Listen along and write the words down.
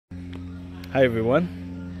Hi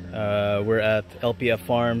everyone, we're at LPF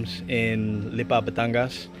Farms in Lipa,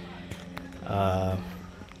 Batangas.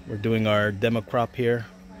 We're doing our demo crop here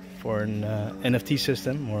for an NFT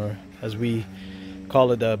system, or as we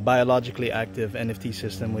call it, a biologically active NFT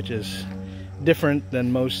system, which is different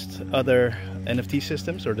than most other NFT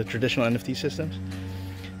systems or the traditional NFT systems.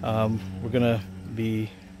 We're gonna be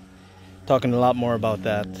talking a lot more about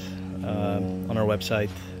that on our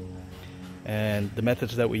website and the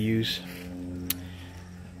methods that we use.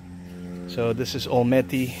 So this is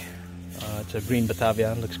Olmeti. It's a green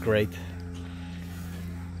Batavia, looks great.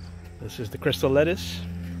 This is the crystal lettuce.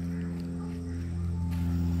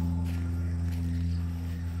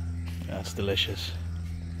 That's delicious.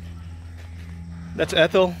 That's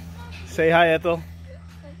Ethel. Say hi, Ethel.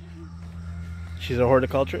 She's a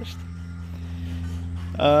horticulturist.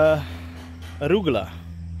 Arugula.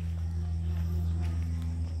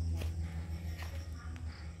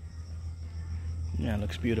 Yeah, it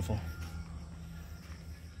looks beautiful.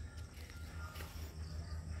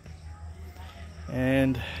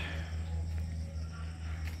 And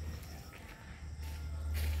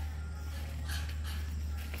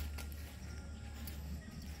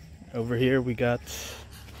over here we got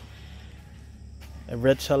a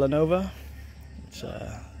red Salanova. It's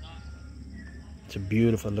a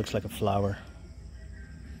beautiful, it looks like a flower.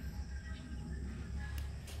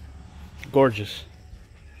 Gorgeous.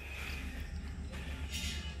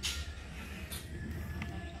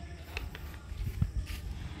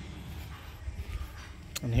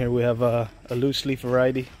 And here we have a loose leaf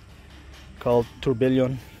variety called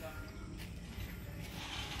Tourbillon.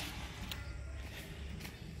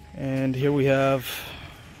 And here we have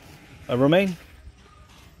a romaine.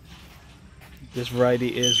 This variety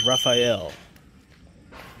is Raphael.